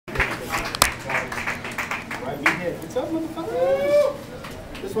What's up,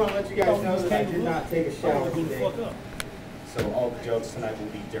 motherfucker? Just want to let you guys know that I did not take a shower today. So all the jokes tonight will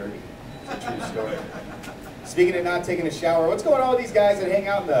be dirty. It's a true story. Speaking of not taking a shower, what's going on with these guys that hang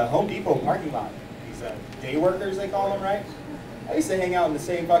out in the Home Depot parking lot? These day workers, they call them, right? I used to hang out in the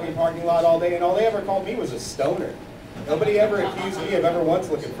same fucking parking lot all day, and all they ever called me was a stoner. Nobody ever accused me of ever once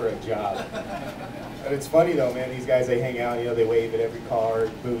looking for a job. But it's funny though, man, these guys, they hang out, you know, they wave at every car,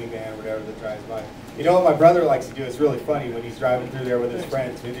 moving van, whatever that drives by. You know what my brother likes to do? It's really funny when he's driving through there with his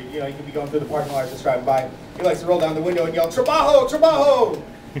friends. You know, he could be going through the parking lot just driving by. He likes to roll down the window and yell, "Trabajo, trabajo!"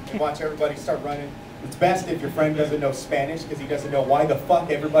 and watch everybody start running. It's best if your friend doesn't know Spanish because he doesn't know why the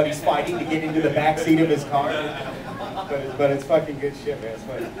fuck everybody's fighting to get into the back seat of his car. But it's fucking good shit, man. It's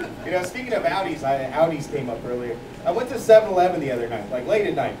funny. You know, speaking of Audis, Audis came up earlier. I went to 7-Eleven the other night, like late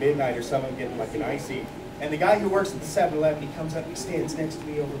at night, midnight or something, getting like an icy. And the guy who works at the 7-Eleven, he comes up, he stands next to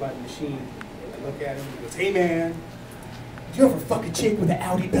me over by the machine. I look at him, he goes, "Hey man, did you ever fuck a chick with an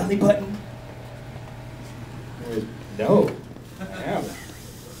Audi belly button?" I goes, "No, I haven't.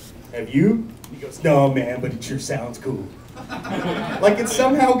 Have you?" He goes, "No man, but it sure sounds cool." Like it's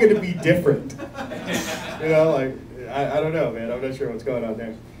somehow going to be different. You know, like, I don't know, man. I'm not sure what's going on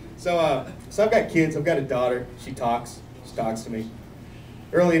there. So I've got kids. I've got a daughter. She talks to me.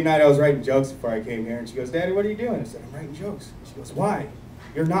 Early at night, I was writing jokes before I came here, and she goes, "Daddy, what are you doing?" I said, "I'm writing jokes." She goes, "Why?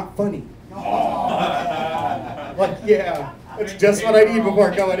 You're not funny." Like, yeah, that's just what I need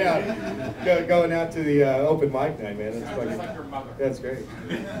before going out. Going out to the open mic night, man. That's fucking, like your mother. That's great.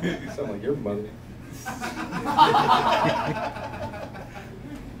 Sound like your mother.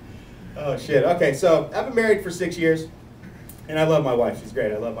 Oh shit. Okay, so I've been married for 6 years, and I love my wife. She's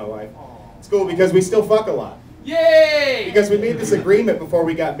great. I love my wife. It's cool because we still fuck a lot. Yay! Because we made this agreement before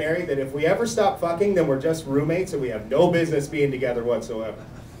we got married that if we ever stop fucking, then we're just roommates and we have no business being together whatsoever.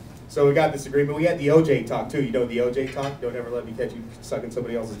 So we got this agreement. We had the OJ talk too. You know the OJ talk? Don't ever let me catch you sucking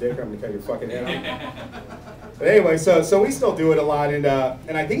somebody else's dick or I'm gonna cut your fucking head off. But anyway, so we still do it a lot, and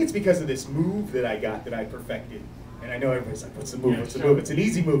I think it's because of this move that I got that I perfected. And I know everybody's like, "What's the move? What's the move?" It's an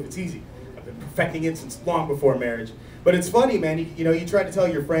easy move. It's easy. I've been perfecting it since long before marriage. But it's funny, man. You know, you try to tell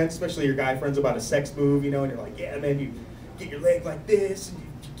your friends, especially your guy friends, about a sex move, you know, and you're like, "Yeah, man, you get your leg like this, and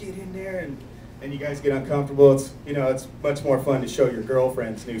you get in there, and you guys get uncomfortable." It's, you know, it's much more fun to show your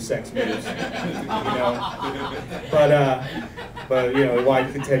girlfriends new sex moves, you know. But you know, the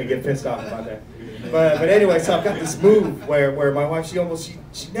wife can tend to get pissed off about that. But anyway, so I've got this move where my wife, she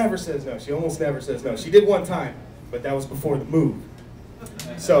never says no. She almost never says no. She did one time, but that was before the move.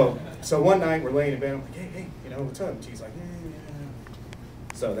 So one night we're laying in bed. I'm like, hey, you know, what's up? And she's like, yeah.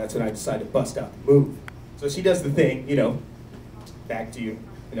 So that's when I decide to bust out the move. So she does the thing, you know, back to you,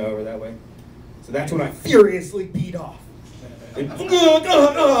 you know, over that way. So that's when I furiously beat off. And, have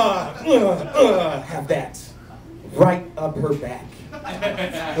that right up her back.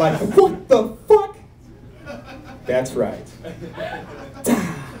 Like, what the fuck? That's right.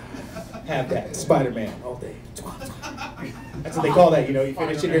 Have that. Spider-Man all day. That's what they call that, you know, you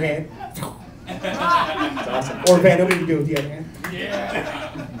finish in your hand. It's awesome. Or Venom, you can do it with the other hand.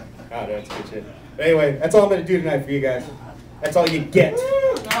 Yeah. Oh, that's good shit. But anyway, that's all I'm going to do tonight for you guys. That's all you get.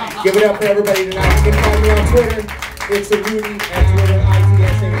 Give it up for everybody tonight. You can find me on Twitter. It's a Rudy, that's Twitter,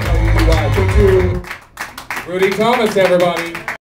 ITSA, Thank you. RudyThomas, everybody.